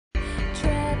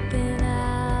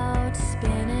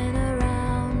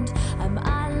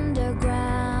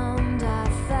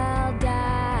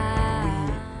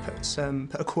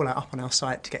put a call out up on our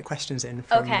site to get questions in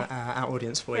from our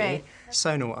audience for you.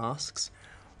 Sonal asks,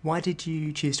 why did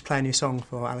you choose to play a new song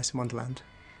for Alice in Wonderland?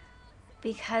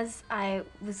 Because I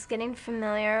was getting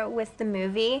familiar with the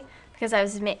movie, because I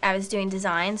was doing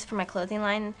designs for my clothing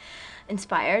line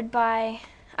inspired by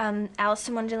Alice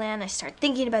in Wonderland. I started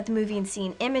thinking about the movie and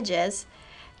seeing images,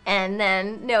 and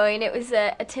then knowing it was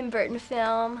a Tim Burton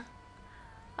film,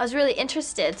 I was really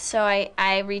interested. So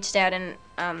I reached out and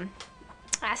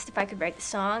asked if I could write the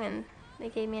song, and they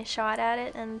gave me a shot at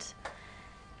it, and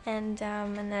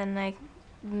then I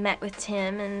met with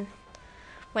Tim and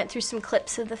went through some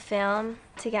clips of the film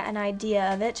to get an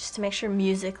idea of it, just to make sure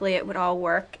musically it would all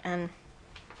work, and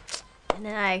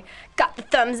then I got the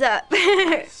thumbs up.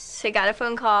 So I got a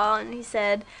phone call and he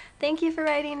said, "Thank you for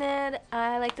writing it,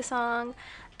 I like the song,"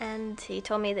 and he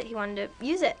told me that he wanted to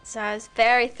use it, so I was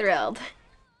very thrilled.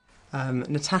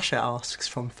 Natasha asks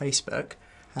from Facebook,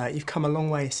 you've come a long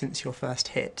way since your first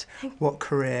hit. What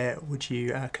career would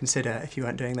you consider if you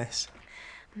weren't doing this?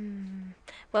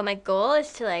 Well, my goal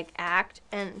is to act,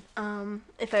 and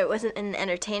if I wasn't in the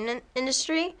entertainment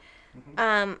industry,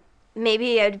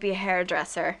 maybe I'd be a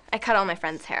hairdresser. I cut all my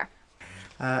friends' hair.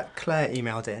 Claire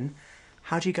emailed in,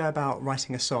 how do you go about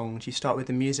writing a song? Do you start with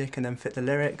the music and then fit the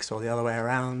lyrics, or the other way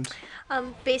around?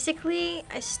 Basically,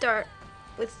 I start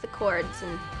with the chords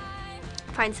and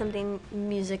find something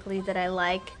musically that I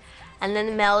like, and then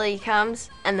the melody comes,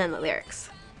 and then the lyrics.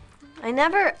 I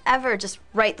never ever just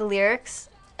write the lyrics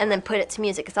and then put it to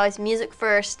music. It's always music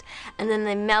first, and then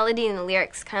the melody and the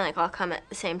lyrics kind of all come at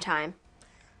the same time.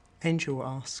 Angel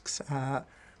asks,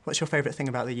 what's your favourite thing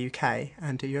about the UK,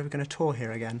 and are you ever going to tour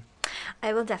here again?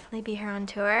 I will definitely be here on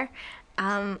tour.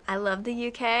 I love the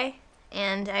UK,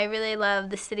 and I really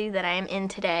love the city that I am in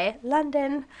today,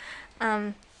 London.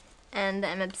 And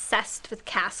I'm obsessed with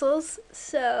castles,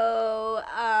 so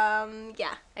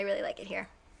yeah, I really like it here.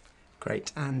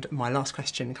 Great, and my last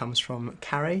question comes from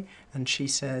Carrie, and she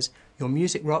says, your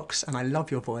music rocks and I love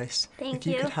your voice. Thank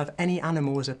you. If you could have any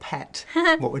animal as a pet,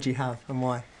 what would you have and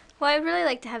why? Well, I'd really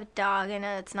like to have a dog. I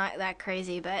know it's not that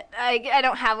crazy, but I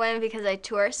don't have one because I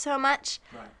tour so much.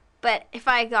 Right. But if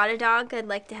I got a dog, I'd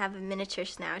like to have a miniature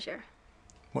Schnauzer.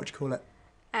 What'd you call it?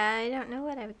 I don't know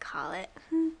what I would call it.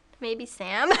 Maybe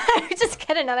Sam. Just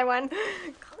get another one.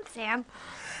 Call it Sam.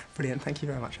 Brilliant, thank you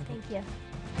very much. Thank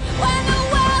you.